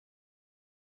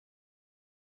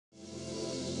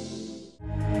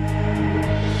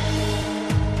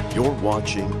You're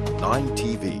watching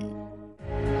 9TV.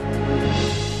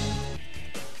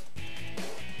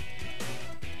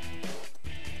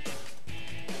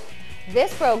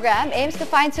 This program aims to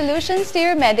find solutions to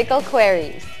your medical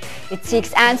queries. It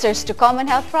seeks answers to common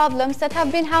health problems that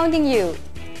have been hounding you.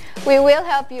 We will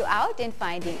help you out in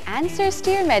finding answers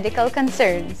to your medical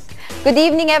concerns. Good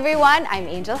evening, everyone. I'm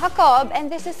Angel Jacob,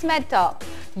 and this is Medtalk,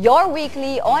 your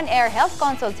weekly on-air health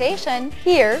consultation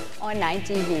here on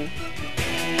 9TV.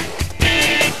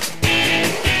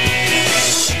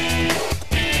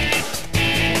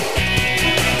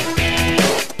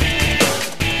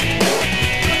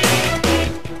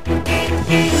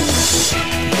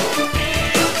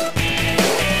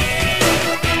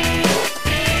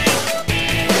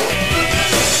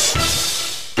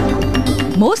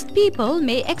 Most people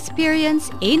may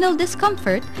experience anal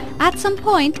discomfort at some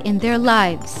point in their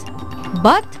lives.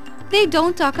 But they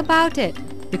don't talk about it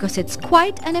because it's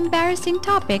quite an embarrassing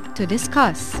topic to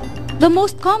discuss. The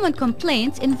most common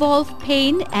complaints involve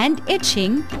pain and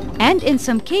itching, and in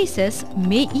some cases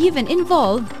may even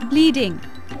involve bleeding.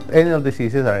 Anal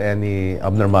diseases are any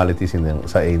abnormalities in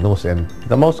sa anus, and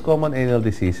the most common anal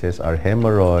diseases are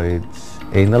hemorrhoids,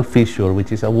 anal fissure,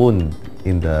 which is a wound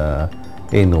in the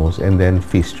anus, and then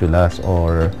fistulas,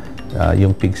 or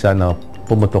yung pigsa na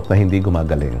pumutok na hindi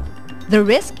gumagaling. The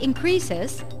risk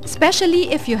increases,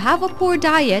 especially if you have a poor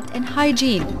diet and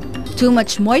hygiene. Too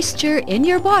much moisture in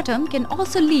your bottom can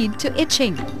also lead to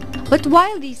itching. But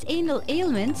while these anal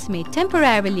ailments may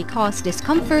temporarily cause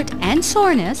discomfort and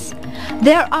soreness,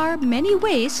 there are many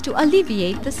ways to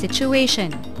alleviate the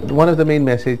situation. One of the main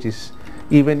messages is,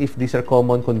 even if these are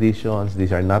common conditions,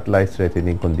 these are not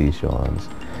life-threatening conditions,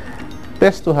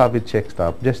 best to have it checked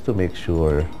up just to make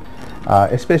sure,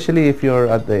 especially if you're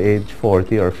at the age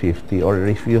 40 or 50, or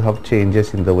if you have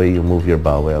changes in the way you move your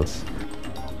bowels.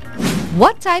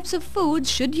 What types of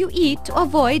foods should you eat to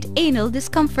avoid anal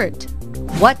discomfort?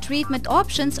 What treatment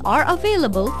options are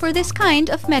available for this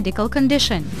kind of medical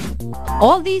condition?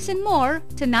 All these and more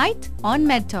tonight on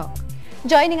MedTalk.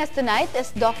 Joining us tonight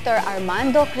is Dr.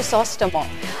 Armando Crisostomo,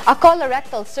 a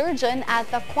colorectal surgeon at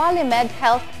the QualiMed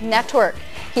Health Network.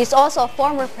 He's also a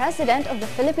former president of the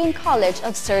Philippine College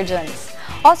of Surgeons.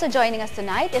 Also joining us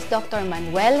tonight is Dr.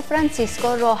 Manuel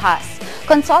Francisco Rojas,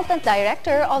 consultant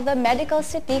director of the Medical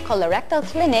City Colorectal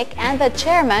Clinic and the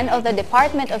chairman of the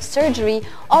Department of Surgery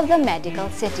of the Medical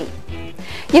City.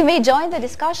 You may join the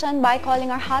discussion by calling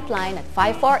our hotline at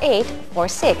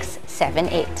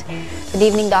 548-4678. Good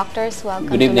evening, doctors. Welcome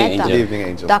Good evening, to Medtalk. Good evening,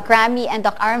 Angel. Doc Rami and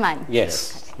Doc Arman.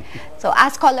 Yes. So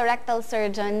as colorectal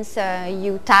surgeons,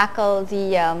 you tackle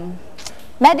the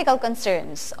medical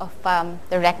concerns of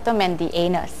the rectum and the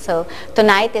anus. So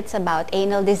tonight it's about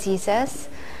anal diseases.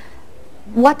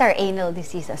 What are anal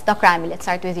diseases? Doc Rami, let's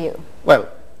start with you. Well,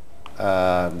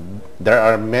 there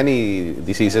are many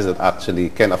diseases that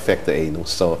actually can affect the anus.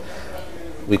 So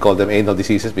we call them anal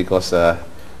diseases because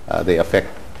they affect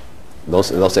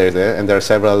those areas there. And there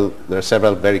are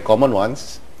several very common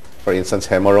ones. For instance,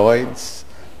 hemorrhoids,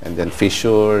 and then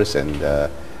fissures, and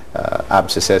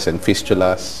abscesses and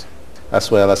fistulas,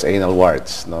 as well as anal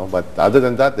warts. No? But other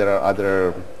than that, there are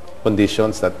other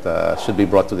conditions that should be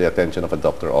brought to the attention of a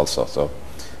doctor also. So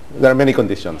there are many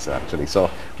conditions actually. So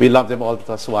we lump them all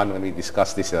as one when we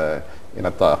discuss this in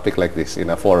a topic like this, in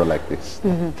a forum like this.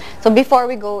 So before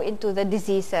we go into the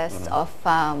diseases of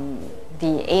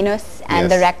the anus and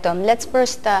the rectum, let's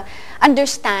first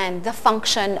understand the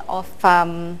function of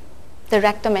the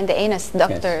rectum and the anus.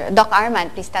 Doc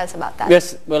Arman, please tell us about that.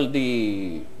 Yes, well,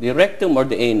 the rectum or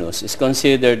the anus is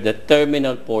considered the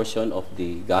terminal portion of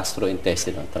the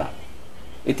gastrointestinal tract.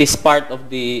 It is part of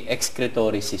the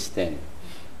excretory system.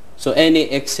 So any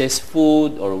excess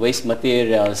food or waste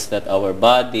materials that our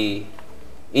body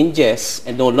ingests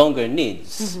and no longer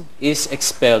needs is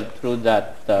expelled through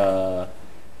that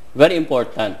very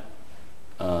important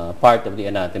part of the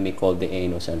anatomy called the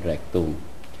anus and rectum.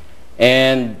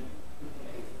 And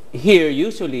here,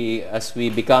 usually, as we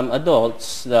become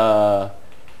adults, the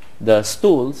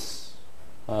stools,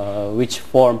 which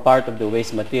form part of the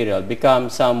waste material, become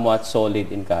somewhat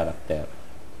solid in character.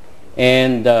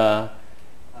 And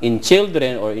in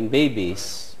children or in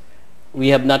babies, we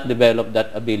have not developed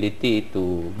that ability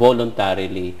to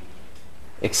voluntarily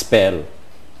expel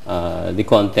the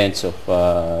contents of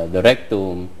the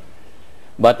rectum.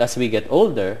 But as we get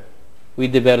older, we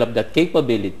develop that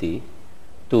capability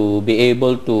to be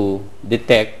able to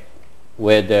detect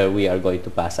whether we are going to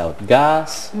pass out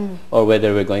gas or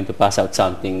whether we're going to pass out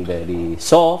something very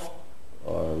soft,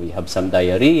 or we have some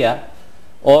diarrhea,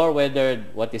 or whether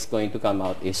what is going to come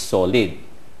out is solid.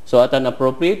 So at an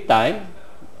appropriate time,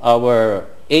 our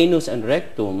anus and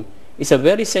rectum is a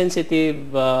very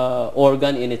sensitive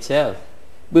organ in itself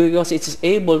because it's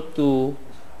able to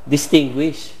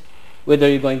distinguish whether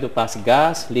you're going to pass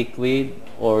gas, liquid,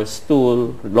 or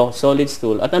stool, solid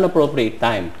stool at an appropriate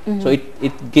time. So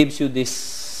it gives you these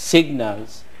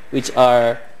signals which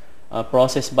are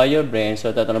processed by your brain,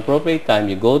 so that at an appropriate time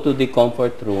you go to the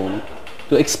comfort room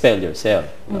to expel yourself.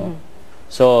 You know?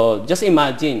 So just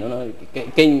imagine, you know,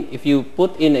 if you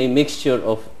put in a mixture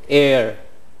of air,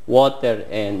 water,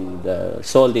 and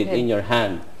solid in your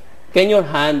hand, can your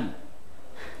hand,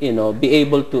 you know, be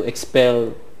able to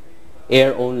expel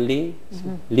air only,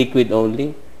 liquid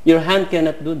only? Your hand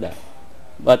cannot do that.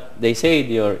 But they say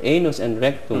your anus and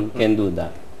rectum can do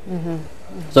that.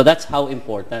 So that's how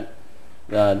important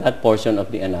that portion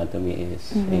of the anatomy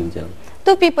is, Angel.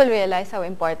 Do people realize how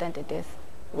important it is?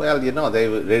 Well, you know, they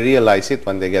realize it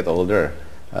when they get older,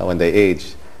 when they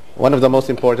age. One of the most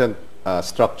important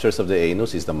structures of the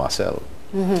anus is the muscle.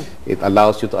 It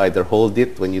allows you to either hold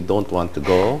it when you don't want to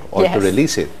go or to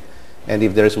release it. And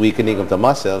if there's weakening of the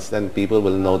muscles, then people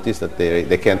will notice that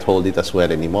they can't hold it as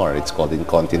well anymore. It's called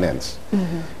incontinence.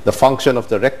 The function of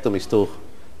the rectum is to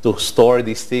store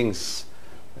these things.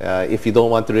 If you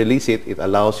don't want to release it, it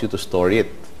allows you to store it.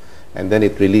 And then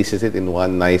it releases it in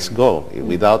one nice go.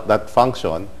 Without that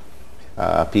function,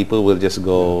 people will just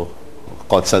go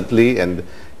constantly, and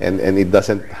it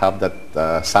doesn't have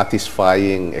that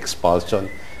satisfying expulsion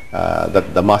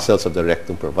that the muscles of the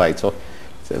rectum provide. So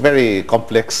it's a very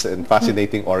complex and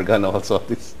fascinating organ also.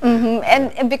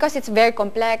 And because it's very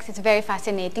complex, it's very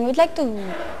fascinating, we'd like to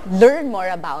learn more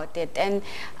about it.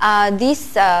 And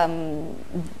these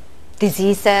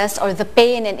diseases or the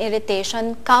pain and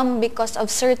irritation come because of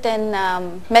certain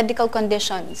medical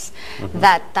conditions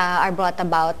that are brought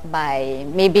about by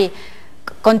maybe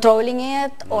controlling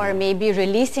it or maybe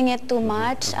releasing it too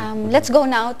much. Let's go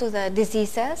now to the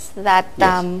diseases that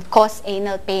cause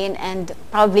anal pain and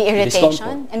probably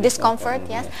irritation and discomfort.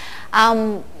 Yes.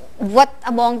 What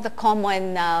among the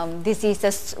common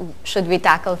diseases should we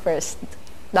tackle first,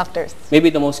 doctors?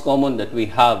 Maybe the most common that we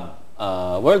have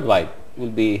worldwide will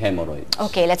be hemorrhoids.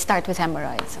 Okay, let's start with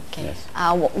hemorrhoids. Okay. Yes.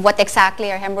 What exactly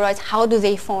are hemorrhoids? How do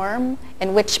they form?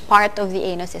 And which part of the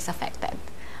anus is affected?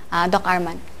 Doc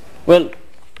Arman. Well,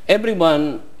 every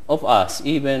one of us,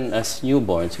 even as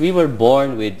newborns, we were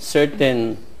born with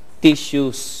certain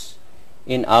tissues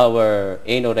in our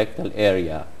anorectal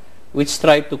area which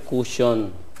try to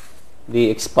cushion the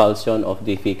expulsion of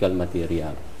the fecal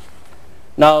material.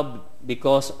 Now,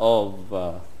 because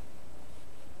of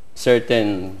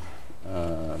certain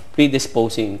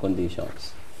predisposing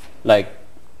conditions, like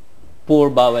poor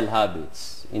bowel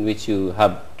habits in which you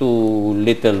have too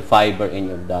little fiber in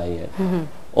your diet,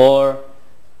 or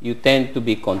you tend to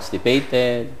be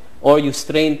constipated, or you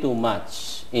strain too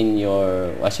much in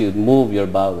as you move your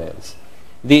bowels,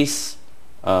 these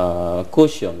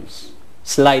cushions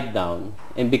slide down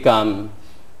and become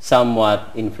somewhat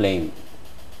inflamed.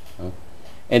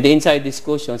 And inside these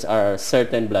cushions are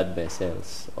certain blood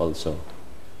vessels also.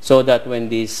 So that when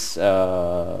these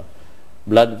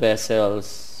blood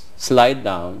vessels slide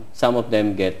down, some of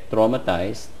them get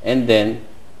traumatized, and then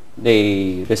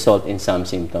they result in some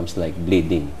symptoms like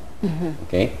bleeding.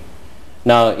 Okay?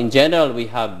 Now, in general, we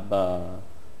have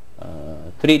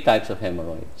 3 types of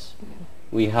hemorrhoids.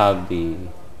 We have the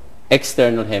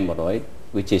external hemorrhoid,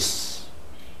 which is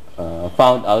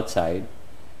found outside,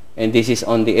 and this is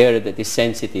on the area that is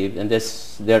sensitive, and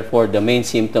therefore the main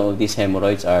symptom of these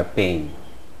hemorrhoids are pain.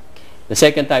 The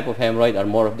second type of hemorrhoid are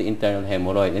more of the internal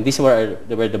hemorrhoid, and this is where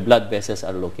the blood vessels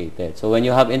are located. So when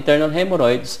you have internal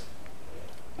hemorrhoids,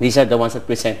 these are the ones that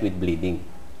present with bleeding.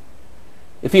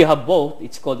 If you have both,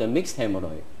 it's called a mixed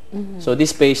hemorrhoid. So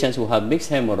these patients who have mixed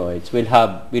hemorrhoids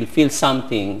will feel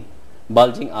something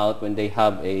bulging out when they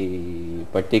have a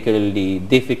particularly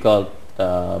difficult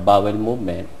bowel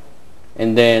movement,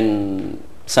 and then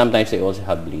sometimes they also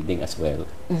have bleeding as well.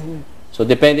 So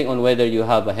depending on whether you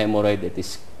have a hemorrhoid that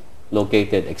is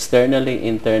located externally,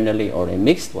 internally, or a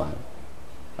mixed one,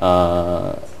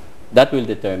 that will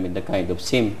determine the kind of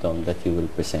symptom that you will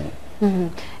present.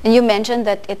 And you mentioned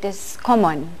that it is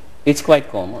common. It's quite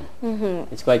common.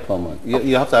 It's quite common.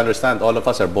 You have to understand, all of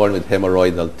us are born with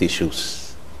hemorrhoidal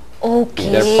tissues. Okay.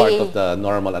 They're part of the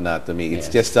normal anatomy. It's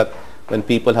just that when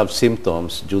people have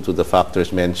symptoms due to the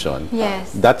factors mentioned,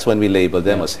 that's when we label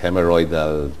them as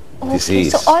hemorrhoidal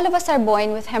disease. So all of us are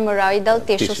born with hemorrhoidal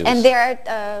tissues, and they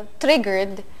are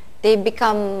triggered. They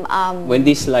become when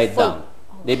they slide down,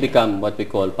 they become what we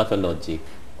call pathologic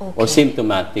or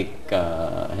symptomatic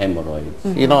hemorrhoids.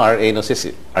 You know, our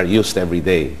anuses are used every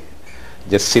day.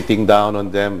 Just sitting down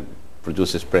on them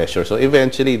produces pressure. So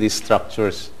eventually these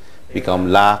structures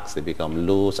become lax, they become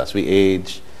loose as we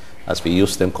age, as we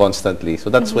use them constantly. So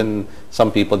that's when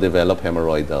some people develop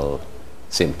hemorrhoidal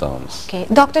symptoms. Okay.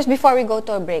 Doctors, before we go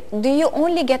to a break, do you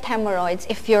only get hemorrhoids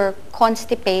if you're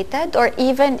constipated or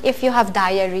even if you have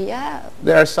diarrhea?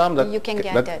 There are some that, You can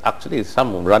get that it. actually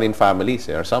some run in families.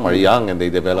 There are some are young and they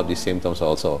develop these symptoms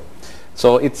also.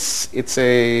 So it's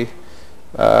a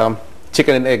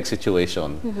chicken and egg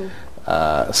situation.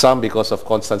 Some because of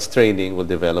constant straining will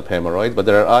develop hemorrhoid, but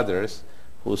there are others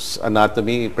whose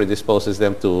anatomy predisposes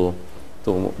them to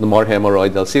the more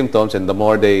hemorrhoidal symptoms, and the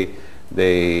more they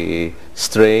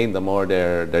strain, the more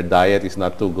their diet is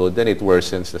not too good, then it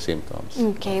worsens the symptoms.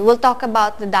 Okay, we'll talk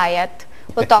about the diet.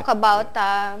 We'll talk about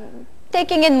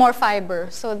taking in more fiber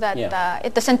so that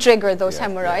it doesn't trigger those Yes,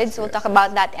 hemorrhoids. yes, We'll yes. talk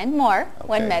about that and more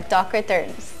when Okay. MedTalk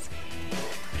returns.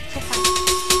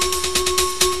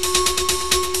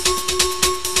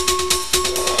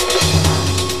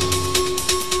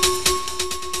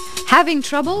 Having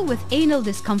trouble with anal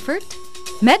discomfort?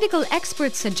 Medical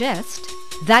experts suggest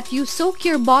that you soak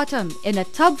your bottom in a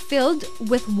tub filled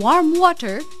with warm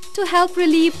water to help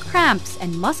relieve cramps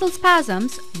and muscle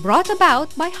spasms brought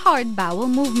about by hard bowel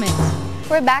movements.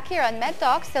 We're back here on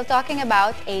MedTalk, still talking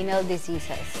about anal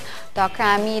diseases. Doc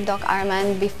Rami, Doc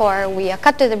Arman, before we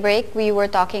cut to the break, we were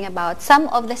talking about some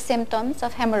of the symptoms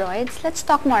of hemorrhoids. Let's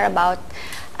talk more about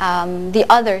the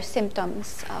other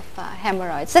symptoms of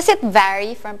hemorrhoids. Does it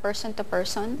vary from person to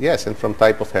person? Yes, and from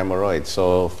type of hemorrhoid.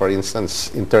 So, for instance,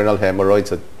 internal hemorrhoids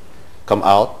that come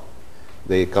out,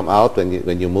 they come out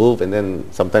when you move, and then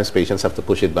sometimes patients have to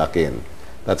push it back in.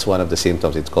 That's one of the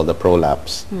symptoms. It's called a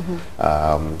prolapse.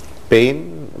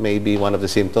 Pain may be one of the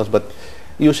symptoms, but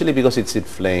usually because it's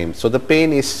inflamed. So the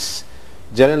pain is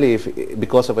generally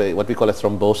because of what we call a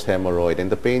thrombosed hemorrhoid,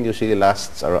 and the pain usually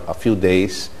lasts a few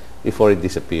days before it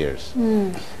disappears.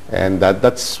 And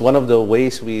that's one of the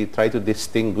ways we try to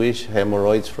distinguish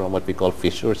hemorrhoids from what we call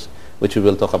fissures, which we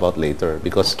will talk about later,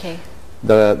 because Okay.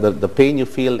 the pain you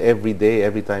feel every day,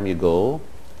 every time you go,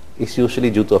 is usually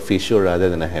due to a fissure rather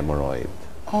than a hemorrhoid.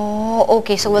 Oh,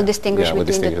 okay. So we'll distinguish Yeah, we'll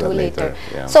between the distinguish two that later. later,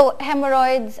 yeah. So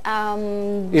hemorrhoids,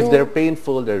 If they're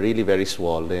painful, they're really very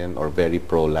swollen or very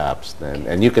prolapsed,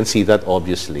 and you can see that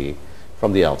obviously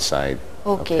from the outside.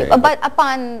 Okay. But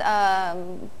upon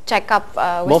checkup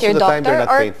with Most your of the doctor, time they're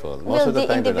not or painful. Most will of the the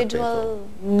time they're not individual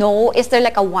know? Is there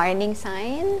like a warning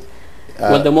sign?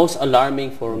 Well, the most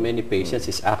alarming for many patients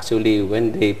is actually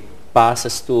when they pass a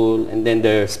stool and then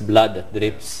there's blood that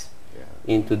drips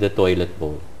into the toilet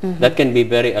bowl. That can be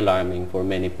very alarming for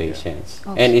many patients,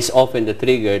 and is often the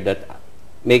trigger that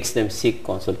makes them seek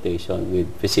consultation with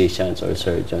physicians or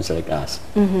surgeons like us.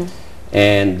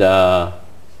 And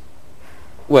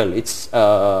well, it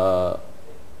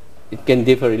can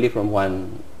differ really from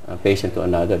one patient to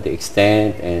another, the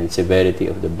extent and severity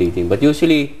of the bleeding. But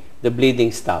usually the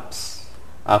bleeding stops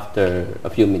after a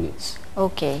few minutes.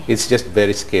 Okay. It's just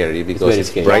very scary because very it's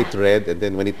scary. bright red, and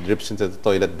then when it drips into the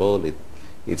toilet bowl,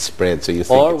 it spreads. So you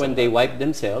think Or it's when they wipe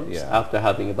themselves Yeah. after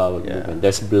having a bowel Yeah. movement,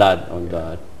 there's blood on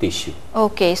the tissue.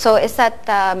 Okay. So is that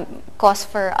cause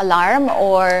for alarm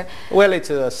or? well, it's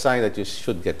a sign that you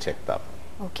should get checked up.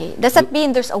 Okay. Does that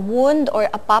mean there's a wound or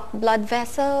a popped blood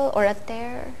vessel or a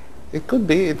tear? It could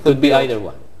be. It Could be either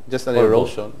one. Just an or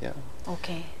erosion. Yeah.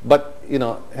 Okay. But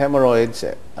hemorrhoids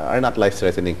are not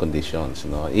life-threatening conditions.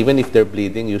 Even if they're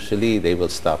bleeding, usually they will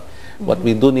stop. What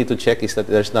we do need to check is that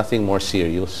there's nothing more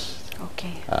serious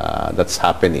Okay. that's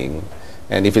happening.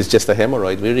 And if it's just a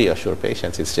hemorrhoid, we reassure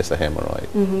patients it's just a hemorrhoid.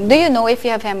 Do you know if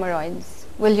you have hemorrhoids?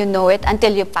 Will you know it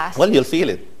until you pass? Well, you'll feel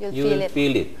it. You'll You feel will it.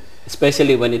 feel it,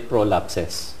 especially when it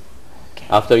prolapses. Okay.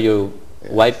 After you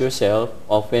wipe yourself,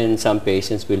 often some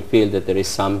patients will feel that there is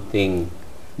something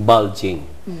bulging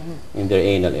in their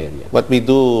anal area. What we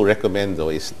do recommend, though,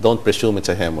 is don't presume it's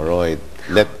a hemorrhoid.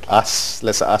 Let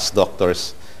us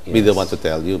doctors be the Yes. one to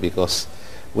tell you, because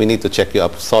we need to check you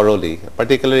up thoroughly,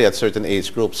 particularly at certain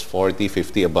age groups, 40,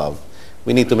 50 above.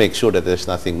 We need to make sure that there's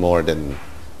nothing more than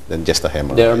just a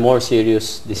hemorrhoid. There are more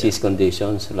serious disease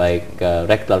conditions like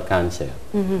rectal cancer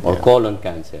or colon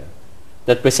cancer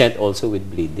that present also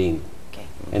with bleeding. Okay.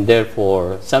 And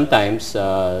therefore, sometimes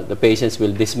the patients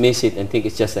will dismiss it and think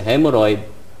it's just a hemorrhoid,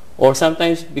 or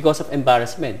sometimes because of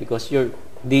embarrassment, because you're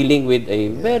dealing with a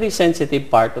very sensitive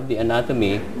part of the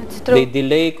anatomy. That's true. They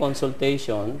delay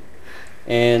consultation,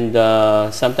 and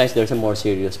sometimes there's a more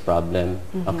serious problem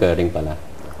occurring pala.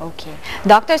 Okay.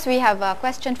 Doctors, we have a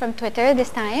question from Twitter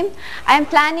this time. I am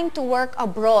planning to work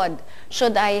abroad.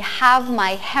 Should I have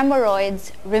my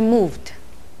hemorrhoids removed?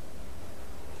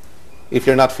 If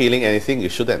you're not feeling anything, you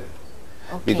shouldn't.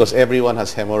 because everyone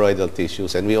has hemorrhoidal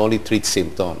tissues and we only treat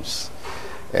symptoms.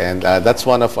 And that's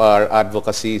one of our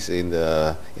advocacies in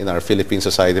our Philippine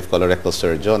Society of Colorectal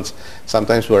Surgeons.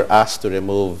 Sometimes we're asked to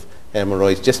remove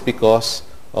hemorrhoids just because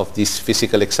of these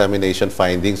physical examination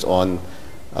findings on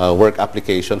work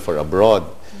application for abroad.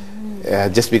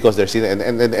 Just because they're seen,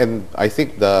 and I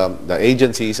think the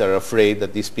agencies are afraid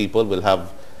that these people will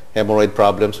have hemorrhoid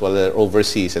problems while they're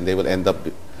overseas and they will end up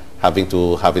having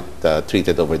to have it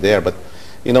treated over there. But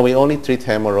you know, we only treat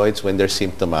hemorrhoids when they're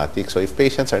symptomatic. So if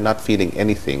patients are not feeling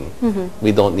anything,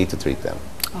 we don't need to treat them.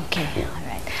 Okay, all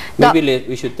right. Maybe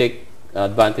we should take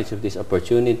advantage of this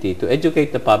opportunity to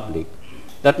educate the public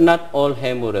that not all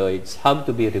hemorrhoids have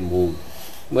to be removed.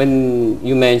 When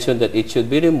you mentioned that it should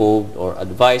be removed or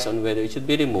advice on whether it should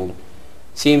be removed,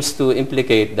 seems to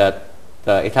implicate that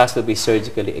it has to be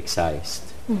surgically excised.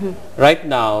 Right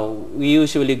now, we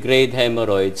usually grade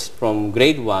hemorrhoids from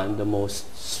grade 1,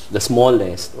 the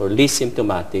smallest or least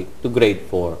symptomatic, to grade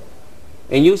 4.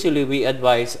 And usually we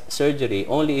advise surgery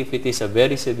only if it is a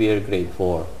very severe grade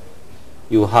 4.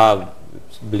 You have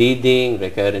bleeding,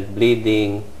 recurrent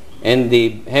bleeding, and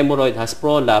the hemorrhoid has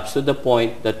prolapsed to the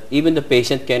point that even the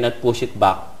patient cannot push it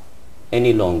back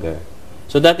any longer.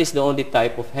 So that is the only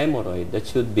type of hemorrhoid that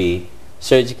should be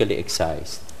surgically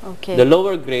excised. Okay. The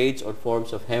lower grades or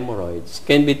forms of hemorrhoids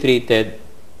can be treated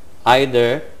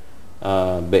either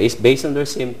based on their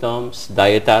symptoms,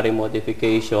 dietary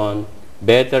modification,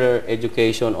 better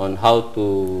education on how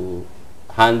to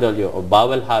handle your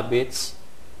bowel habits,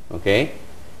 okay?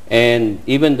 And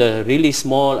even the really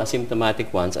small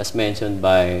asymptomatic ones, as mentioned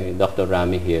by Dr.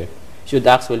 Rami here, should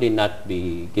actually not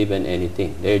be given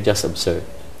anything. They're just observed.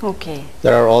 Okay.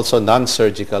 There are also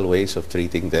non-surgical ways of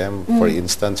treating them. For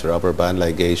instance, rubber band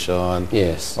ligation,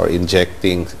 Yes. or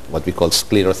injecting what we call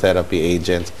sclerotherapy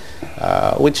agents,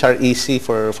 which are easy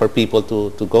for people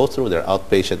to go through. Their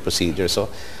outpatient procedures. So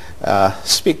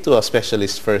speak to a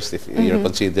specialist first if you're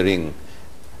considering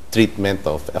treatment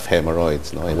of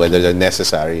hemorrhoids, no? Whether they're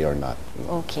necessary or not.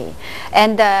 Okay.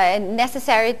 And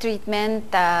necessary treatment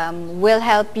will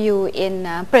help you in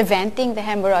preventing the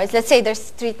hemorrhoids. Let's say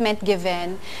there's treatment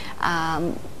given.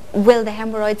 Will the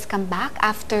hemorrhoids come back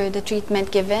after the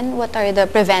treatment given? What are the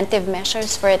preventive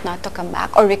measures for it not to come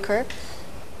back or recur?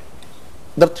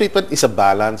 The treatment is a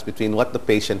balance between what the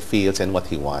patient feels and what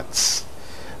he wants.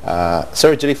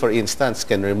 Surgery, for instance,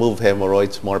 can remove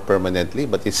hemorrhoids more permanently,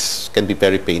 but it can be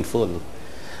very painful.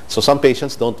 So some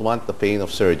patients don't want the pain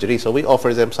of surgery, so we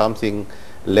offer them something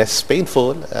less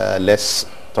painful, less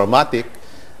traumatic,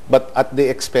 but at the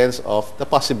expense of the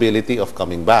possibility of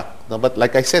coming back. No, but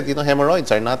like I said, you know,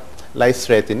 hemorrhoids are not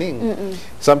life-threatening.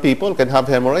 Some people can have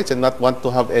hemorrhoids and not want to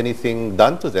have anything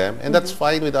done to them, and that's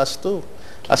fine with us too,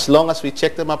 as long as we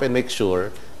check them up and make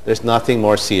sure there's nothing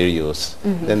more serious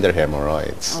than their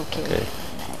hemorrhoids. Okay.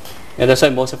 And that's why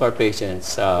most of our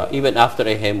patients, even after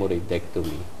a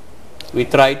hemorrhoidectomy, we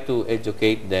try to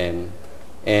educate them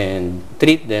and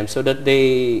treat them so that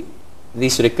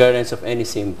this recurrence of any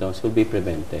symptoms will be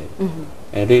prevented.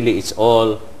 And really, it's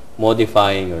all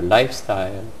modifying your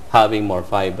lifestyle, having more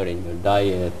fiber in your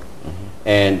diet.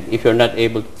 And if you're not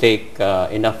able to take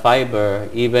enough fiber,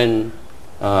 even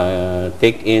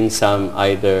take in some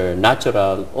either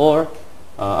natural or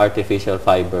artificial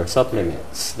fiber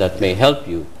supplements that may help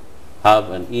you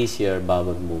have an easier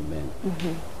bowel movement.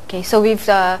 Okay, so we've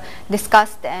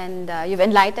discussed and you've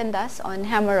enlightened us on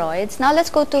hemorrhoids. Now let's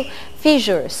go to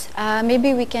fissures.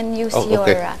 Maybe we can use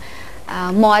your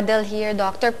model here,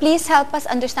 doctor. Please help us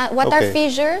understand what are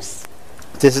fissures?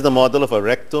 This is the model of a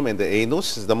rectum and the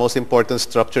anus. The most important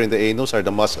structure in the anus are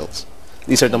the muscles.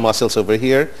 These are the muscles over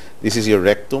here. This is your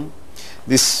rectum.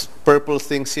 These purple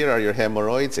things here are your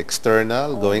hemorrhoids,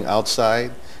 external, going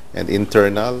outside, and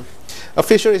internal. A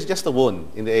fissure is just a wound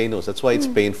in the anus. That's why it's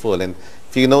painful. And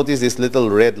if you notice this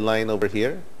little red line over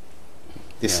here,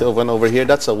 this one over here,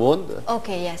 that's a wound.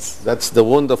 Okay, yes. That's the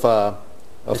wound of a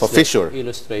fissure.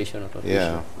 Illustration of a fissure.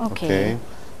 Yeah. Okay.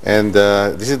 And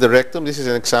this is the rectum. This is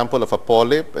an example of a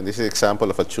polyp, and this is an example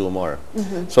of a tumor.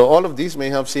 So all of these may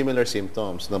have similar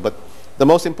symptoms. No? But the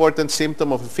most important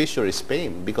symptom of a fissure is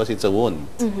pain because it's a wound.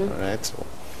 All right? So,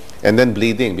 and then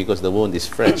bleeding because the wound is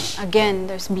fresh. Again,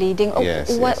 there's bleeding.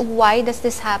 Yes, Why does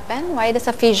this happen? Why does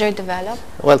a fissure develop?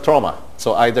 Well, trauma.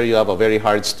 So either you have a very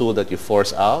hard stool that you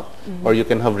force out, or you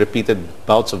can have repeated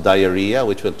bouts of diarrhea,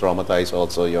 which will traumatize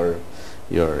also your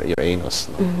anus.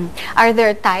 No? Are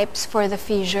there types for the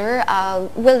fissure?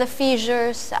 Will the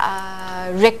fissures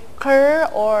recur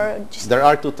or just... There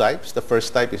are two types. The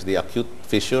first type is the acute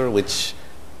fissure, which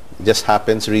just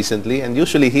happens recently and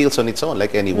usually heals on its own,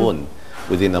 like any wound,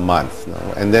 within a month.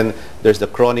 No? And then there's the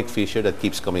chronic fissure that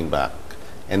keeps coming back.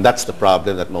 And that's the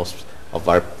problem that most of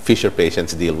our fissure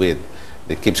patients deal with.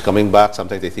 It keeps coming back.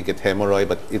 Sometimes they think it's hemorrhoid,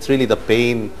 but it's really the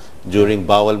pain during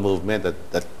bowel movement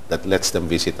that lets them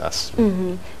visit us.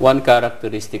 One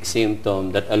characteristic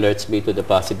symptom that alerts me to the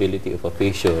possibility of a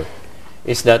fissure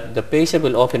is that the patient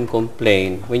will often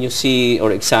complain when you see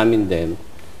or examine them,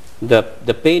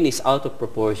 the pain is out of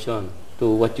proportion to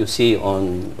what you see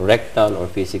on rectal or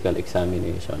physical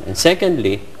examination. And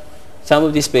secondly, some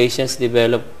of these patients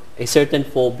develop a certain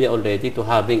phobia already to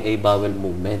having a bowel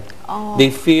movement.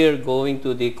 They fear going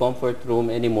to the comfort room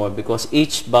anymore because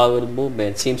each bowel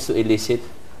movement seems to elicit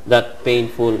that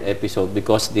painful episode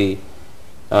because the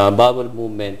bowel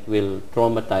movement will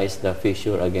traumatize the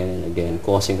fissure again and again,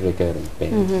 causing recurrent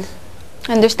pain.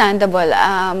 Understandable.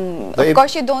 Of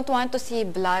course, you don't want to see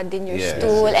blood in your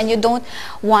stool, and you don't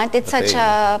want it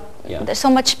there's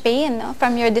so much pain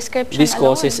from your description. This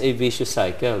causes a vicious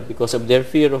cycle because of their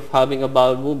fear of having a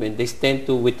bowel movement. They tend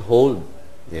to withhold.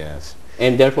 Yes.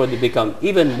 And therefore, they become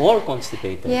even more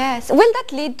constipated. Yes. Will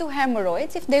that lead to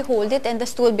hemorrhoids if they hold it and the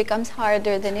stool becomes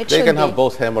harder than it should be? They can have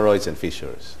both hemorrhoids and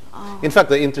fissures. In fact,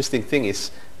 the interesting thing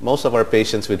is most of our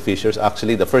patients with fissures,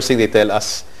 actually, the first thing they tell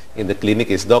us in the clinic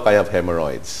is, "Doc, I have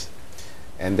hemorrhoids."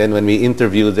 And then when we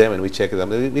interview them and we check them,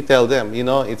 we tell them, you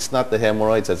know, it's not the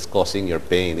hemorrhoids that's causing your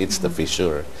pain, it's the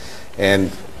fissure.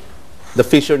 And the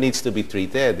fissure needs to be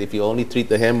treated. If you only treat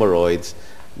the hemorrhoids,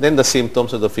 then the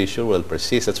symptoms of the fissure will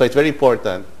persist. That's why it's very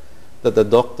important that the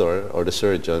doctor or the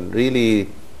surgeon really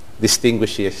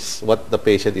distinguishes what the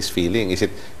patient is feeling. Is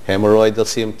it hemorrhoidal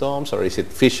symptoms or is it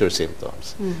fissure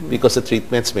symptoms? Because the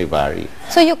treatments may vary.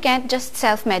 So you can't just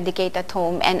self-medicate at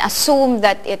home and assume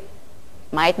that it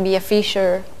might be a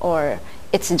fissure or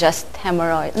it's just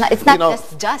hemorrhoid. No, it's not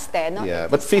just there, no? Yeah,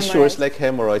 but fissures like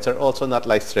hemorrhoids are also not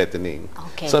life-threatening.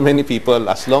 Okay. So many people,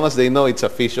 as long as they know it's a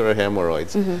fissure or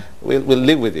hemorrhoids, will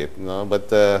live with it. You know?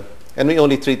 But, and we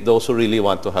only treat those who really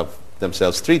want to have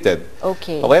themselves treated.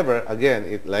 Okay. However,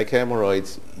 again, like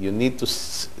hemorrhoids, you need to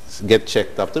get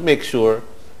checked up to make sure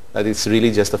that it's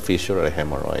really just a fissure or a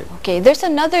hemorrhoid. Okay, there's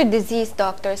another disease,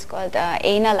 doctors, called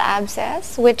anal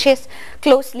abscess, which is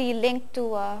closely linked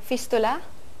to fistula.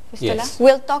 Yes.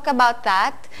 We'll talk about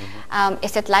that.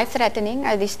 Is it life-threatening?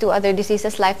 Are these two other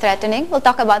diseases life-threatening? We'll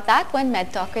talk about that when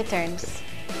MedTalk returns.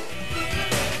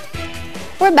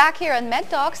 We're back here on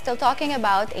MedTalk, still talking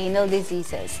about anal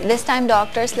diseases. This time,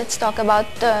 doctors, let's talk about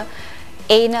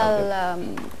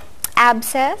anal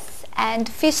abscess and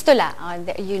fistula.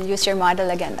 You'll use your model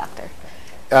again, doctor.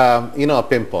 You know, a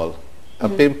pimple. A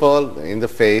pimple in the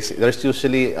face, there's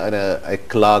usually a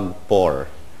clogged pore.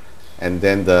 And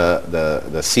then the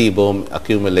sebum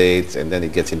accumulates and then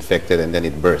it gets infected and then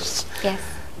it bursts. Yes.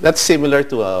 That's similar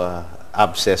to a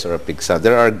abscess or a pigsa.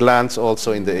 There are glands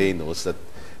also in the anus that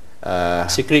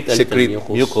secrete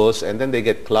mucus, and then they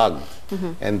get clogged.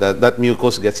 And that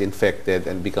mucus gets infected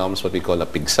and becomes what we call a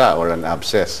pigsa or an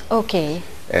abscess. Okay.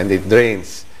 And it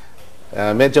drains.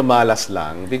 Medyo malas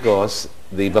lang because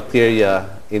the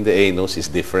bacteria in the anus is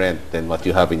different than what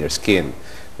you have in your skin.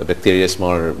 The bacteria is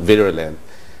more virulent.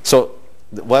 So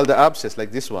while the abscess,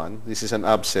 like this one, this is an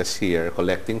abscess here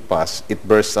collecting pus, it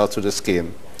bursts out through the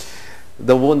skin.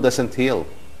 The wound doesn't heal.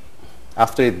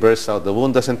 After it bursts out, the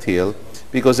wound doesn't heal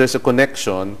because there's a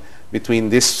connection between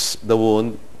the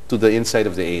wound to the inside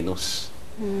of the anus.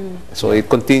 So it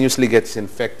continuously gets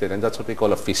infected, and that's what we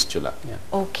call a fistula. Yeah.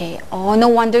 Okay. Oh, no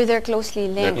wonder they're closely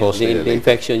linked. The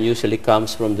infection usually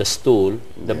comes from the stool,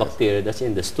 the bacteria that's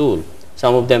in the stool.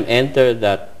 Some of them enter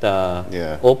that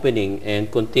opening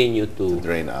and continue to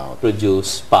drain out,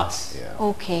 produce pus. Yeah.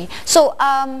 Okay. So,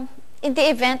 in the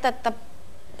event that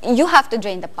you have to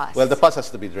drain the pus. Well, the pus has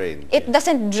to be drained. It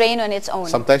doesn't drain on its own.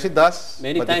 Sometimes it does.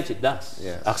 Many times it does.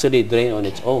 Yes. Actually drain on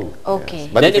its own. Okay. Yes.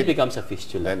 But Then it becomes a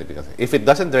fistula. Then it becomes, if it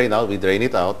doesn't drain out, we drain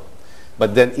it out.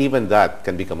 But then even that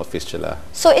can become a fistula.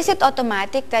 So is it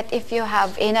automatic that if you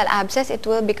have anal abscess, it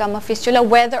will become a fistula,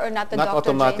 whether or not the Not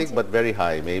doctor automatic, drains it? but very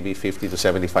high, maybe 50 to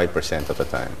 75% of the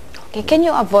time. Okay. Can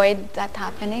you avoid that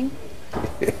happening?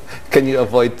 Can you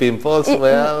avoid pimples?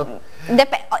 Well,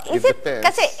 Is it depends.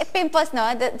 kasi pimples, no?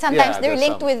 Sometimes they're there's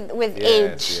linked some. with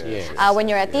Yes, age. yes, When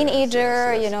you're a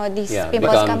teenager, you know, these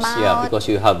pimples come out. Yeah, because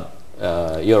you have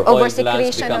your oil glands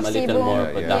Oversecretion become of a little sebum. more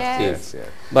Yeah, productive. yes, yes.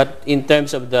 But in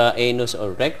terms of the anus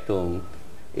or rectum,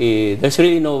 there's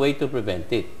really no way to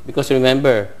prevent it. Because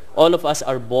remember, all of us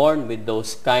are born with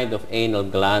those kind of anal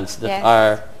glands that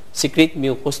are secrete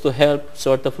mucus to help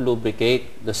sort of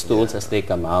lubricate the stools as they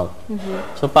come out.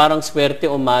 So parang swerte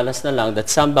o malas na lang that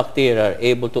some bacteria are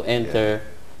able to enter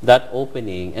that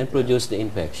opening and produce the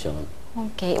infection.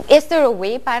 Okay. Is there a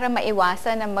way para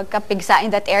maiwasan na magkapigsa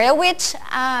in that area? Which,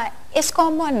 is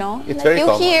common, no? It's Like very you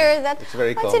common. hear that It's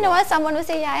very once in a common. while someone will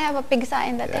say, yeah, I have a pigsa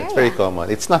in that Yeah, area. it's very common.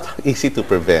 It's not easy to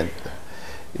prevent.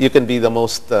 You can be the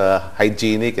most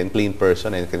hygienic and clean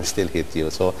person and it can still hit you.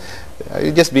 So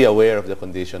you just be aware of the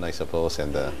condition, I suppose,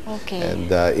 and Okay.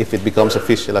 if it becomes a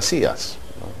fistula, see us.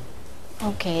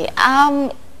 Okay.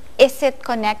 Is it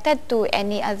connected to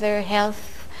any other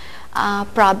health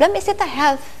problem? Is it a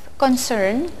health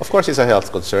concern? Of course, it's a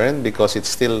health concern because it's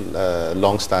still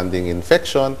long-standing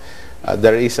infection.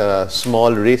 There is a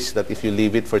small risk that if you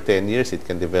leave it for 10 years, it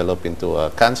can develop into a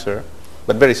cancer,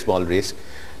 but very small risk.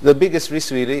 The biggest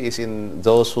risk really is in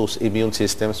those whose immune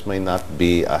systems may not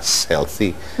be as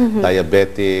healthy.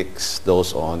 Diabetics,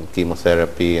 those on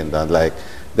chemotherapy and that like,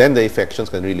 then the infections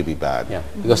can really be bad. Yeah,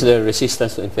 because the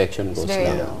resistance to infection goes very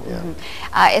down. low.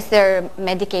 Yeah. Is there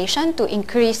medication to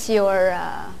increase your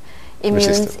immune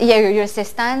Resistance. your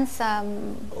resistance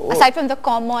aside from the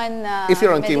common If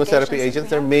you're on chemotherapy medications agents,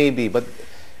 that there we may be, but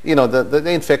you know, the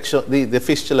infection, the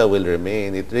fistula will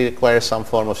remain. It requires some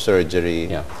form of surgery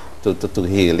Yeah. to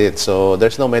heal it. So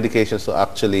there's no medications to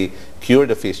actually cure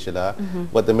the fistula.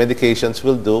 What the medications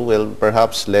will do will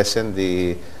perhaps lessen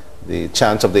the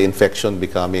chance of the infection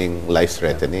becoming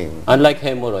life-threatening. Unlike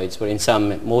hemorrhoids, where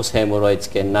most hemorrhoids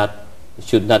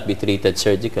should not be treated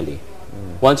surgically.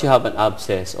 Once you have an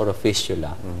abscess or a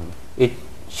fistula, it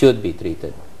should be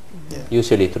treated,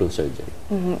 usually through surgery.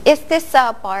 Is this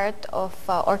part of,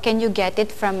 or can you get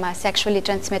it from a sexually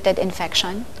transmitted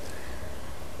infection?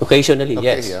 Occasionally,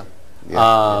 Okay, yes. yeah.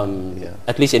 Yeah, yeah.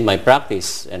 At least in my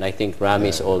practice, and I think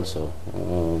Rami's also,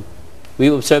 we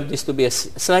observe this to be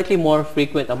slightly more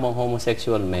frequent among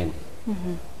homosexual men.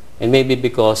 And maybe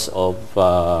because of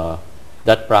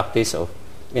that practice of,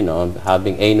 you know,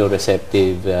 having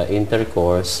anoreceptive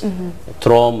intercourse,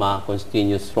 trauma,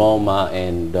 continuous trauma,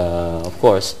 and of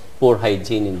course, poor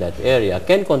hygiene in that area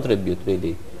can contribute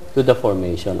really to the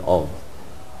formation of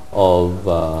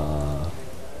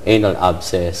anal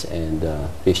abscess and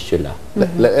fistula.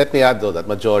 Let me add though that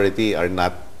majority are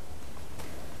not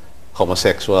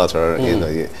homosexuals or you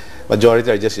know,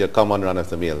 majority are just your common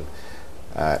run-of-the-mill.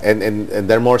 And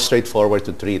they're more straightforward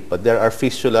to treat, but there are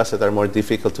fistulas that are more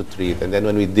difficult to treat, and then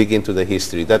when we dig into the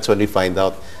history, that's when we find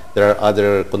out there are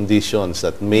other conditions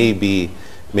that may be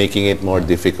making it more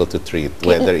difficult to treat,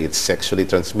 whether it's sexually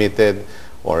transmitted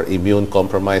or immune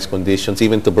compromised conditions,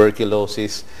 even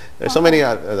tuberculosis. There's so many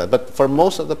other, but for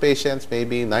most of the patients,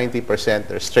 maybe 90%,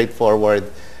 they're straightforward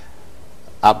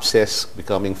abscess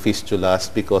becoming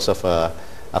fistulas because of a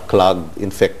clogged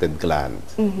infected gland.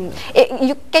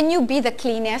 Can you be the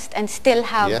cleanest and still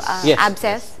have Yes. Yes.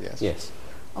 abscess? Yes. Yes.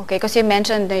 Okay, because you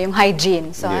mentioned yung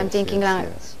hygiene. So I'm Yes, thinking yes, lang,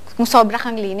 yes. kung sobra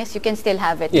kang linis, you can still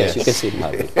have it. Yes, you can still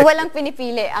have it. Walang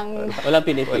pinipili ang... Walang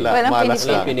pinipili. Walang malas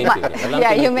lang. pinipili. Walang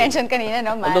Yeah, you pinipili. mentioned kanina,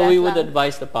 no? Although we malas would lang.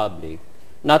 advise the public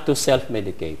not to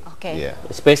self-medicate. Okay. Yeah.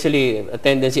 Especially a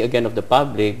tendency again of the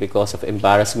public because of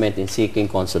embarrassment in seeking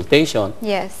consultation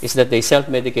Yes. is that they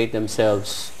self-medicate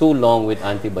themselves too long with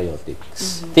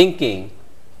antibiotics, thinking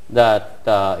that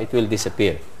it will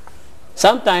disappear.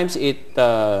 Sometimes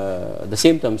the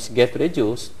symptoms get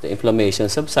reduced, the inflammation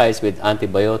subsides with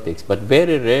antibiotics, but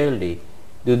very rarely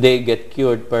do they get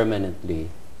cured permanently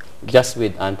just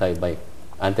with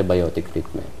antibiotic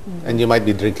treatment. And you might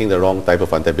be drinking the wrong type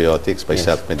of antibiotics by Yes.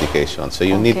 self-medication. So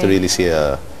you need to Okay. really see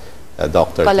a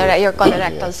doctor. Your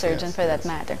colorectal Yes, surgeon yes, for that yes,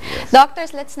 matter. yes.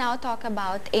 Doctors, let's now talk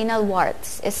about anal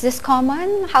warts. Is this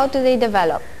common? How do they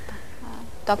develop?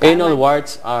 Dr. Anal Arman?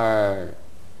 warts are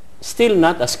still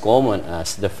not as common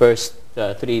as the first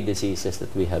three diseases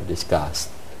that we have discussed.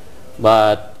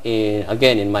 But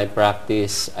again, in my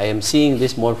practice, I am seeing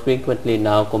this more frequently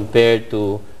now compared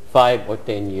to 5 or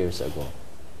 10 years ago.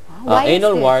 Why is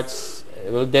Anal this? warts,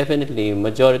 well, definitely,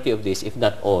 majority of this, if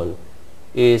not all,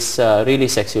 is really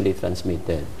sexually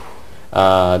transmitted.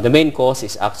 The main cause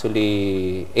is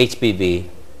actually HPV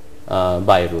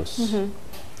virus.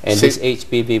 And this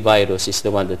HPV virus is the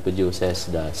one that produces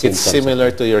the symptoms. It's similar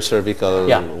to your cervical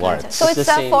Yeah. warts. So It's it's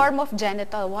the a same. form of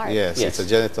genital wart. Yes, Yes. it's a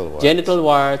genital wart. Genital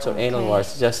warts or anal Okay.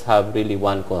 warts just have really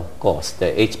one cause, the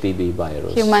HPV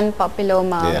virus. Human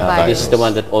papilloma Yeah, virus. This is the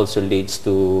one that also leads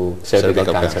to cervical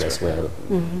Cervical cancer cancer. as well.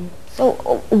 So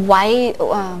why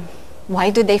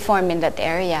do they form in that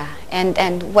area? And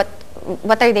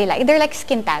what are they like? They're like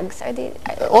skin tags. Are they?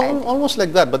 Almost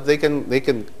like that, but they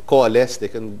can coalesce. They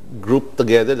can group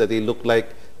together that they look like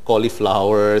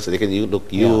cauliflowers. They can look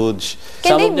huge.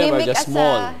 Can Some they of them are mimic just as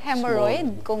small, a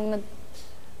hemorrhoid?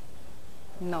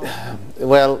 No.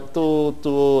 Well,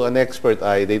 to an expert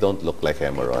eye, they don't look like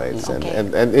hemorrhoids, Okay.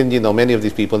 and you know, many of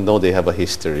these people know they have a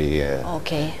history.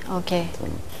 Okay.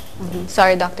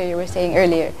 Sorry, doctor, you were saying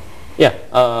earlier. Yeah,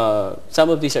 some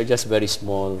of these are just very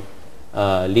small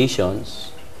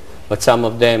lesions, but some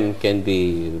of them can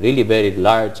be really very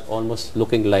large, almost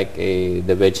looking like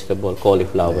the vegetable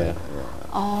cauliflower.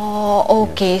 Oh,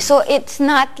 okay. So it's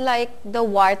not like the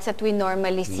warts that we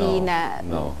normally see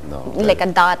No. like a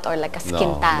dot or like a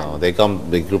skin tag. No,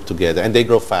 they group together and they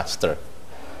grow faster.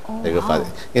 They grow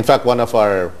faster. In fact, one of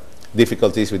our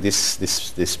difficulties with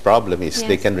this problem is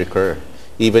they can recur.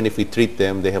 Even if we treat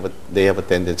them, they have a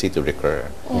tendency to recur.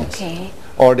 Okay.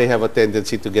 Or they have a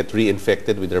tendency to get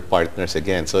reinfected with their partners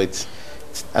again. So it's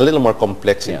a little more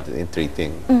complex in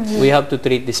treating. We have to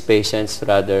treat these patients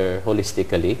rather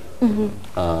holistically.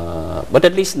 But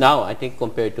at least now, I think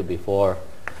compared to before,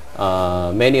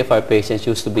 many of our patients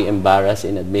used to be embarrassed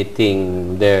in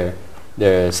admitting their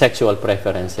sexual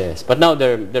preferences. But now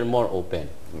they're more open.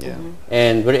 Yeah.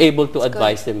 And we're able to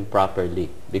advise them properly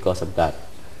because of that.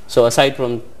 So aside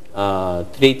from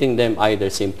treating them either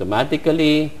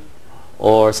symptomatically,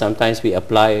 or sometimes we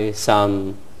apply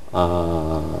some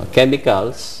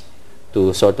chemicals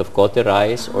to sort of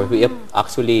cauterize, or we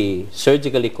actually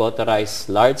surgically cauterize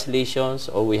large lesions,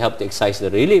 or we have to excise the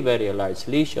really very large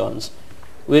lesions,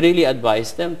 we really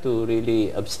advise them to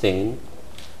really abstain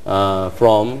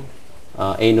from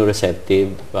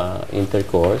anoreceptive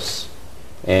intercourse,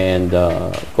 and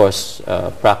of course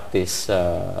practice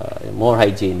more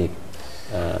hygienic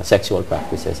sexual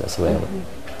practices as well.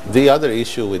 The other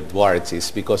issue with warts is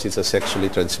because it's a sexually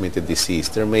transmitted disease,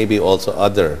 there may be also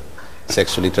other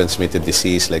sexually transmitted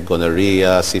disease like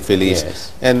gonorrhea,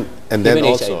 syphilis, and then even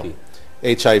also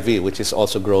HIV, which is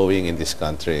also growing in this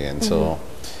country, and so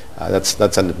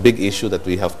that's a big issue that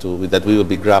we will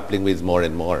be grappling with more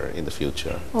and more in the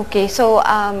future. Okay, so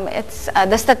it's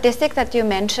the statistic that you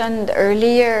mentioned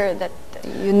earlier that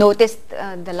you noticed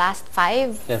the last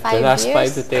five the last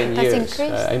years, 5 to 10 has years,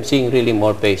 increased. I'm seeing really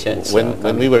more patients.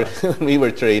 When we were when we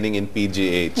were training in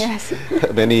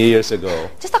PGH many years ago,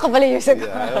 just a couple of years ago.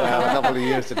 a couple of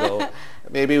years ago,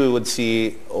 maybe we would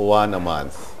see 1 a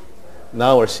month.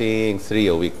 Now we're seeing 3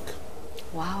 a week.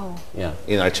 Wow. Yeah.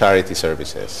 In our charity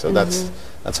services. So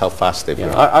that's how fast they've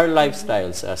grown. Our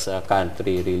lifestyles as a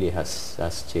country really has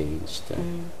changed.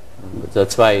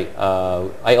 That's why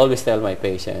I always tell my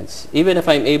patients, even if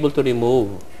I'm able to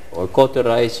remove or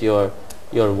cauterize your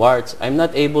warts, I'm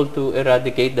not able to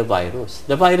eradicate the virus.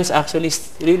 The virus actually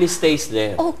really stays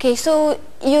there. Okay, so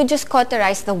you just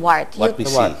cauterize the wart. What you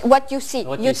see.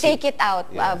 What you you take see. it out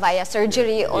via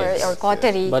surgery or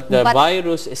cautery. But the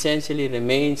virus essentially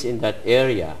remains in that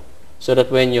area, so that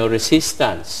when your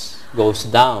resistance goes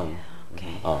down,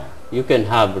 you can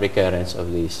have recurrence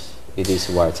of these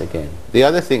warts again. The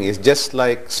other thing is, just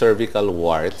like cervical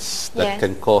warts that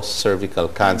can cause cervical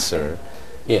cancer,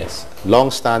 yes,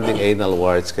 long-standing anal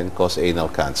warts can cause anal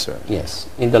cancer. Yes,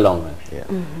 in the long run. Yeah.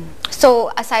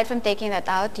 So aside from taking that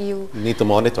out, you need to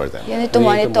monitor them. You need to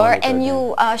monitor, and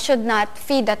you should not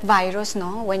feed that virus,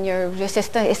 no? When you're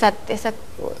resistant, is that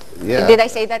did I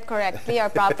say that correctly or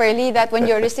properly? That when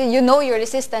you're your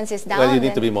resistance is down. Well, you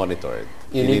need to be monitored.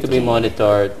 You need to be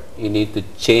monitored. You need to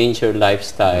change your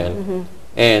lifestyle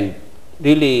and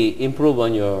really improve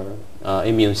on your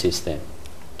immune system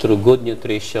through good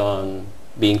nutrition,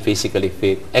 being physically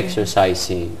fit,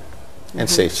 exercising, and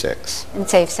safe sex. And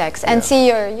safe sex. And see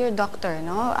your doctor,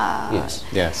 no?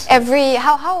 Yes.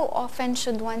 How often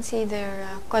should one see their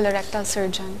colorectal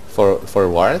surgeon? For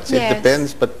warts? Yes. It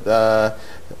depends, but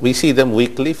we see them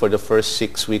weekly for the first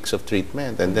 6 weeks of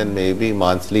treatment, and then maybe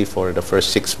monthly for the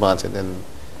first 6 months, and then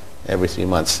every 3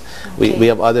 months. Okay. We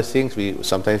have other things.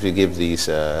 Sometimes we give these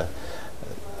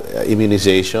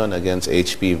immunization against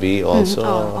HPV also.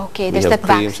 Okay. We There's have that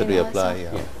creams that vaccine we also. apply.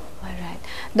 All right.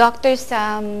 Doctors,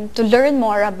 to learn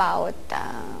more about,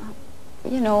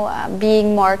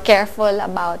 being more careful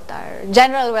about our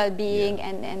general well-being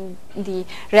and the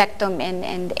rectum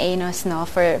and anus, no,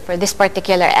 for this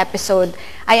particular episode.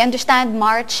 I understand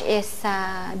March is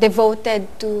devoted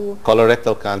to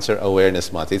Colorectal Cancer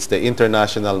Awareness Month. It's the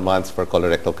International Month for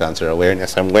Colorectal Cancer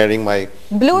Awareness. I'm wearing my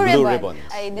blue ribbon. ribbon.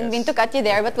 I didn't mean to cut you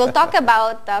there, but we'll talk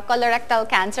about Colorectal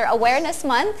Cancer Awareness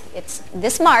Month. It's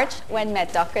this March when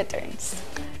Medtalk returns.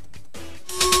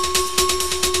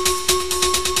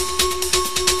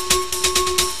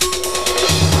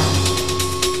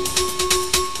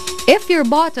 If your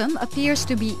bottom appears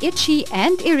to be itchy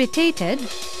and irritated,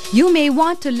 you may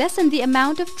want to lessen the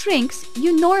amount of drinks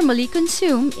you normally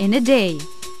consume in a day.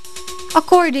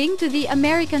 According to the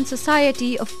American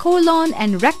Society of Colon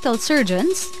and Rectal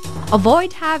Surgeons,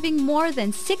 avoid having more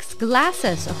than 6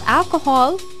 glasses of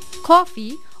alcohol,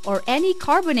 coffee, or any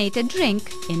carbonated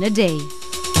drink in a day.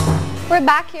 We're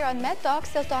back here on Medtalk,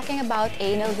 still talking about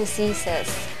anal diseases.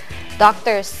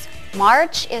 Doctors,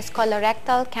 March is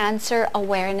Colorectal Cancer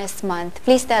Awareness Month.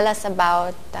 Please tell us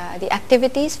about the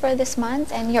activities for this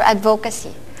month and your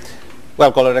advocacy.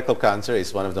 Well, colorectal cancer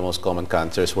is one of the most common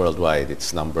cancers worldwide.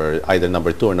 It's either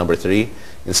number 2 or number 3.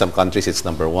 In some countries, it's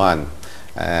number 1.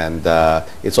 And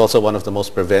it's also one of the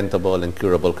most preventable and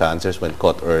curable cancers when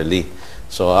caught early.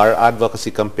 So our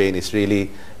advocacy campaign is really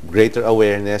greater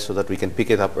awareness so that we can pick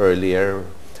it up earlier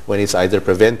when it's either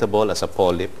preventable as a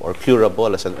polyp or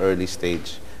curable as an early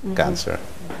stage cancer.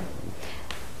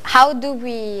 How do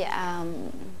we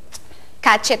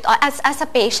catch it as a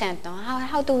patient? No?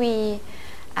 How do we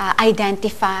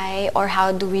identify, or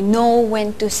how do we know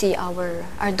when to see our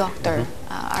doctor,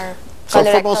 our So for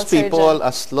colorectal most surgeon? people,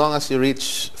 as long as you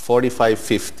reach 45,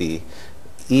 50,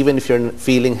 even if you're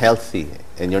feeling healthy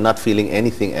and you're not feeling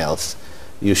anything else,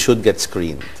 you should get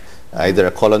screened. Either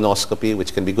a colonoscopy,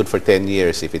 which can be good for 10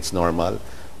 years if it's normal,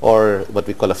 or what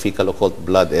we call a fecal occult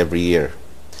blood every year.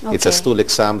 It's a stool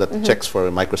exam that checks for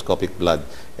microscopic blood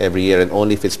every year, and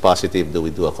only if it's positive do we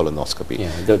do a colonoscopy.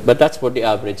 Yeah, but that's for the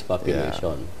average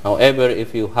population. However,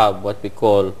 if you have what we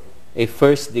call a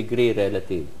first-degree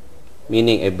relative,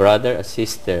 meaning a brother, a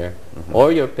sister,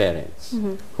 or your parents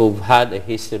who've had a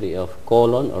history of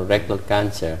colon or rectal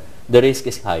cancer, the risk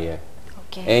is higher.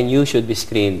 Okay. And you should be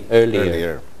screened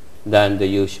earlier than the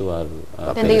usual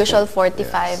Than the usual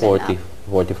 45 40, and up.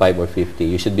 45 or 50.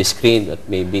 You should be screened at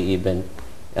maybe even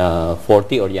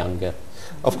 40 or younger.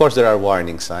 Of course, there are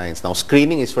warning signs. Now,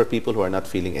 screening is for people who are not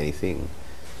feeling anything.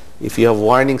 If you have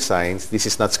warning signs, this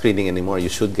is not screening anymore. You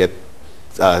should get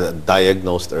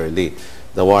diagnosed early.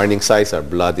 The warning signs are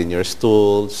blood in your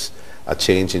stools, a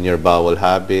change in your bowel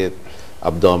habit,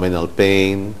 abdominal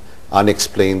pain,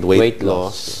 unexplained weight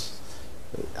loss,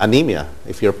 anemia.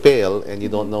 If you're pale and you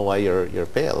don't know why you're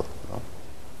pale. No?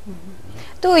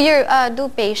 Do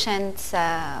patients,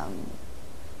 are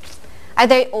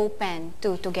they open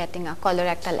to getting a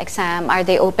colorectal exam? Are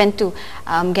they open to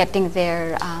getting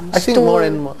their I think more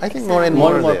and more. I think more and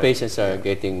More and more there. patients are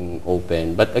getting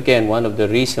open. But again, one of the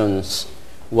reasons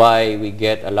why we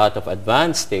get a lot of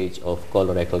advanced stage of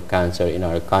colorectal cancer in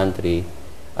our country,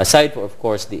 aside from, of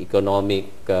course, the economic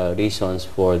reasons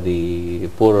for the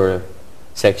poorer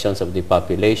sections of the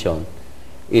population,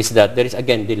 is that there is,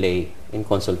 again, delay in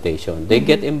consultation. They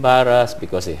get embarrassed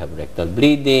because they have rectal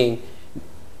bleeding.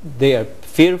 They are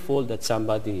fearful that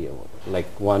somebody,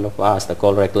 like one of us, the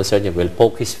colorectal surgeon, will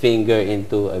poke his finger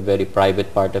into a very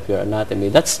private part of your anatomy.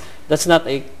 That's not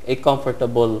a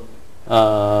comfortable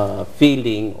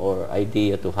feeling or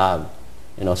idea to have,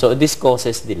 so this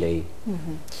causes delay.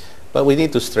 But we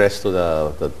need to stress to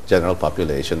the general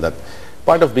population that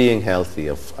part of being healthy,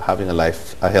 of having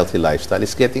a healthy lifestyle,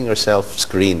 is getting yourself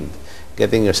screened,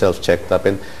 getting yourself checked up.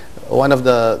 And one of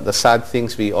the sad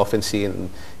things we often see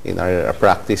in our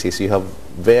practice is you have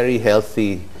very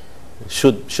healthy,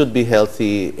 should be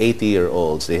healthy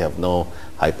 80-year-olds. They have no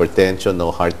hypertension,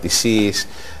 no heart disease,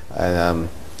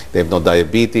 they have no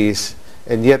diabetes,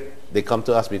 and yet they come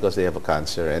to us because they have a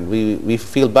cancer. And we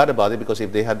feel bad about it, because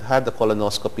if they had had the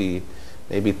colonoscopy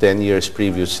maybe 10 years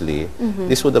previously,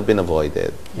 this would have been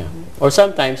avoided. Yeah. Or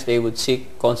sometimes they would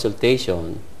seek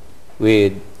consultation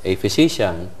with a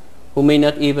physician who may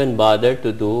not even bother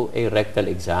to do a rectal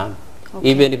exam.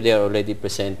 Even if they are already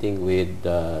presenting with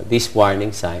these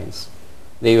warning signs,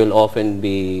 they will often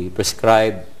be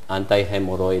prescribed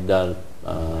anti-hemorrhoidal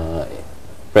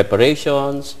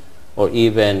preparations, or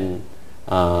even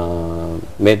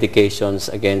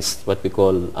medications against what we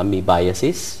call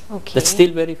amoebiasis. That's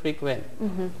still very frequent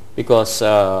because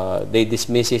they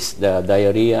dismisses the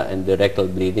diarrhea and the rectal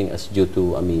bleeding as due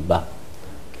to amoeba.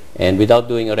 And without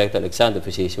doing a rectal exam, the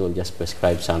physician will just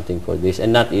prescribe something for this,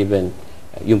 and not even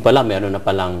yung pala, meron na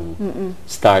palang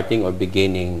starting or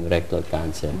beginning rectal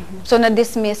cancer. So,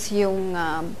 na-dismiss yung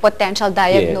potential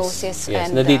diagnosis. Yes,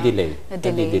 and nadidelay.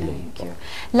 cure.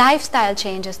 Lifestyle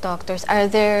changes, doctors. Are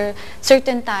there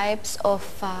certain types of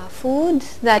food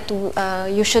that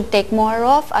you should take more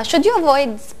of? Should you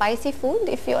avoid spicy food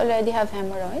if you already have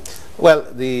hemorrhoids? Well,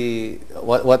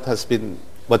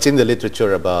 what's in the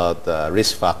literature about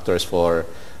risk factors for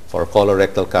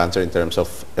colorectal cancer in terms of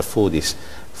food is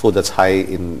food that's high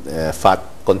in fat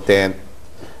content,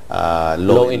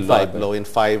 low in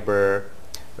fiber,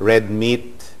 red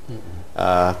meat,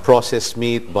 processed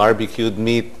meat, barbecued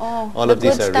meat. All of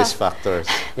these are risk factors.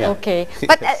 Yeah. Okay.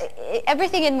 But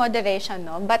everything in moderation,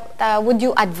 no? But would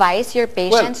you advise your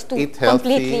patients to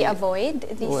completely avoid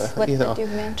these, what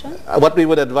you've mentioned? What we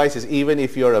would advise is, even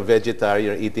if you're a vegetarian,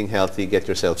 you're eating healthy, get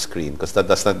yourself screened, because that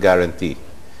does not guarantee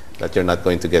that you're not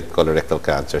going to get colorectal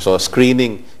cancer. So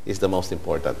screening is the most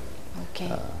important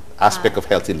Okay. aspect of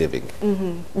healthy living.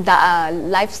 The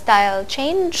lifestyle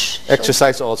change?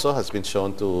 Exercise also has been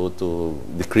shown to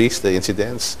decrease the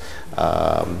incidence.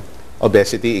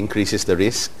 Obesity increases the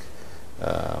risk.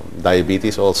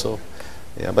 Diabetes also.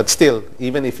 Yeah, but still,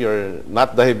 even if you're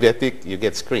not diabetic, you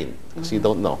get screened because you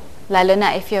don't know. Lalo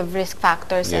na if you have risk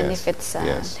factors and Yes, if it's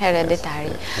yes, hereditary.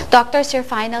 yes, yeah. Doctors, your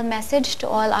final message to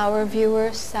all our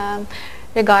viewers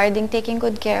regarding taking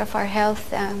good care of our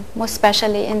health, most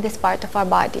especially in this part of our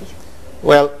body.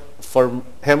 Well, for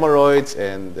hemorrhoids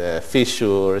and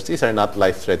fissures, these are not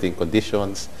life-threatening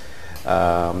conditions,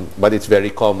 but it's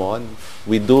very common.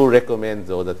 We do recommend,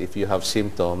 though, that if you have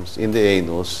symptoms in the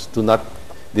anus, do not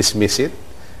dismiss it.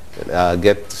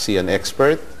 Get to see an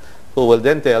expert who will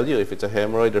then tell you if it's a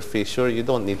hemorrhoid or fissure. You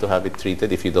don't need to have it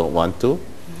treated if you don't want to,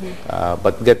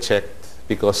 but get checked,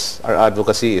 because our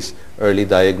advocacy is early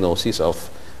diagnosis of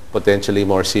potentially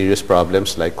more serious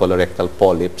problems like colorectal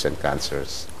polyps and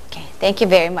cancers. Okay, thank you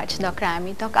very much, Doc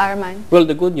Rami. Doc Arman. Well,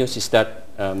 the good news is that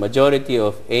majority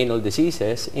of anal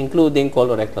diseases, including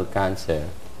colorectal cancer,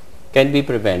 can be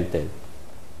prevented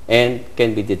and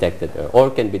can be detected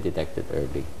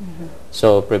early.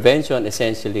 So prevention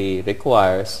essentially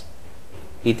requires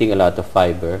eating a lot of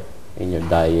fiber in your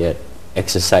diet,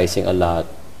 exercising a lot,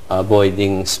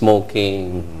 avoiding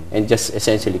smoking, and just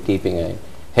essentially keeping a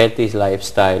healthy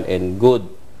lifestyle and good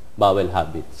bowel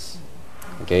habits.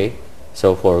 Okay?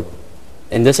 So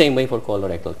in the same way for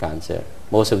colorectal cancer,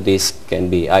 most of these can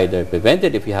be either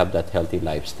prevented if you have that healthy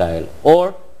lifestyle,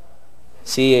 or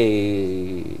see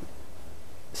a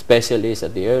specialist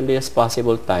at the earliest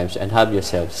possible times and have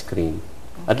yourself screened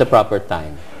at the proper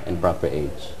time and proper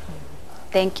age.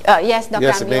 Thank you. Yes, Dr.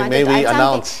 Yes, Rami, may we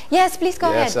announce? something? Yes, please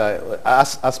go ahead.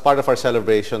 As part of our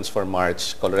celebrations for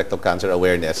March, Colorectal Cancer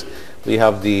Awareness, we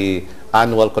have the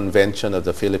annual convention of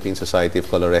the Philippine Society of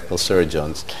Colorectal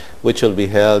Surgeons, which will be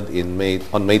held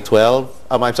on March 12,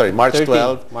 March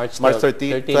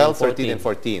 13, and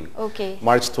 14. Okay.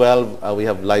 March 12, we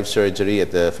have live surgery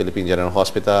at the Philippine General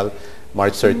Hospital.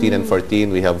 March 13 and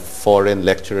 14, we have foreign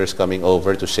lecturers coming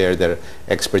over to share their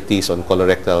expertise on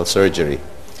colorectal surgery.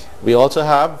 We also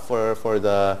have, for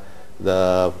the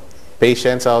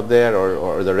patients out there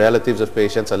or the relatives of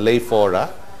patients, a lay fora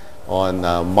on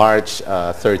March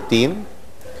 13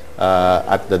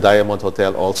 at the Diamond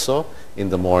Hotel also in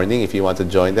the morning. If you want to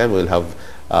join them, we'll have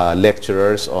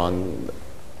lecturers on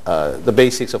the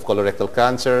basics of colorectal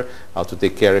cancer, how to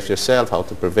take care of yourself, how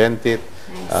to prevent it.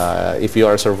 Nice. If you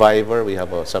are a survivor, we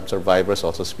have some survivors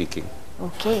also speaking.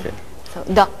 Okay. So,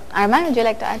 Doc Arman, would you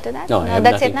like to add to that? No, I have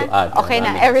that's nothing it to add. Okay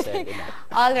na, everything.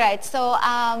 All right. So,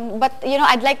 but you know,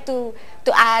 I'd like to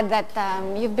add that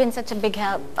you've been such a big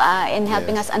help in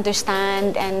helping us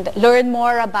understand and learn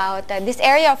more about this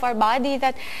area of our body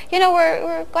that, you know,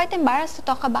 we're quite embarrassed to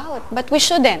talk about, but we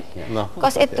shouldn't,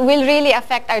 because it will really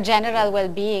affect our general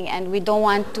well-being, and we don't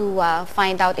want to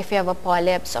find out if you have a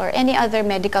polyps or any other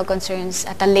medical concerns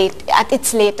at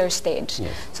its later stage.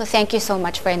 Yes. So thank you so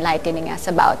much for enlightening us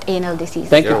about anal disease.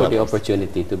 Thank you You're for the welcome.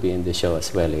 opportunity to be in the show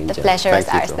as well, Angel. The pleasure is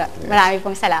Thank you ours, too. Doc. Yes. Marami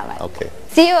pong salamat. Okay.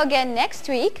 See you again next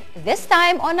week, this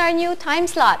time on our new time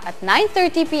slot at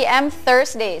 9:30 p.m.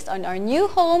 Thursdays on our new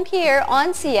home here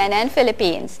on CNN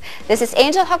Philippines. This is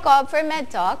Angel Jacob for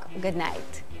Medtalk. Good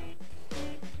night.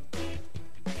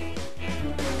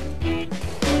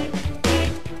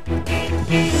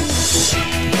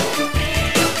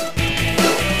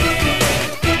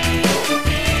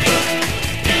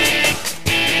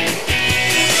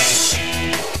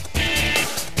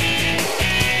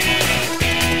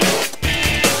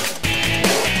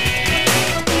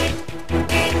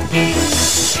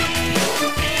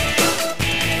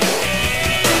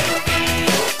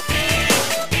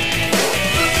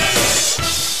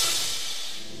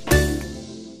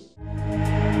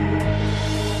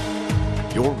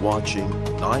 You're watching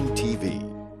 9TV.